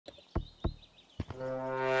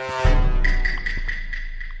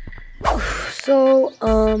So,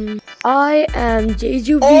 I am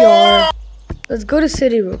JJVR. Let's go to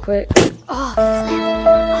city real quick.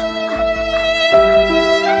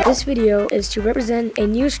 This video is to represent a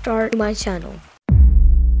new start to my channel.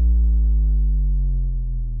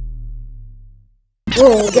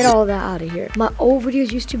 Whoa, get all that out of here. My old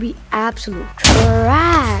videos used to be absolute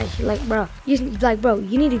trash. Like, bro, you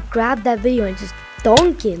need to grab that video and just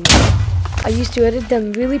dunk it. I used to edit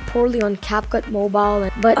them really poorly on CapCut Mobile,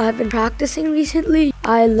 but I've been practicing recently.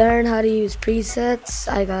 I learned how to use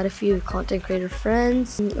presets. I got a few content creator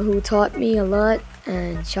friends who taught me a lot,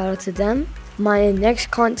 and shout out to them. My next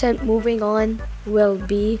content moving on will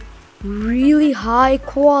be really high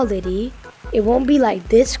quality. It won't be like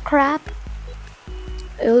this crap.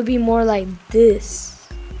 It'll be more like this.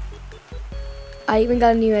 I even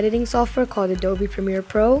got a new editing software called Adobe Premiere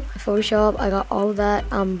Pro. Photoshop, I got all of that.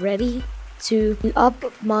 I'm ready to up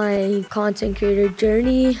my content creator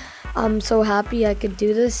journey. I'm so happy I could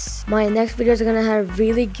do this. My next videos are gonna have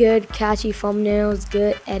really good catchy thumbnails,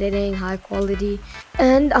 good editing, high quality,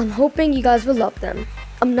 and I'm hoping you guys will love them.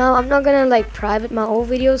 I'm not gonna like private my old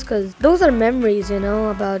videos because those are memories, you know,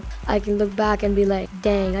 about I can look back and be like,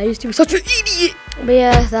 dang, I used to be such an idiot. But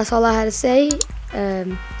yeah, that's all I had to say.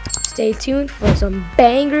 Stay tuned for some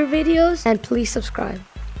banger videos and please subscribe.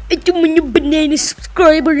 When your banana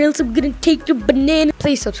subscribe or else I'm gonna take your banana.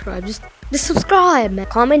 Please subscribe, just subscribe, man.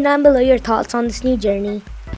 Comment down below your thoughts on this new journey.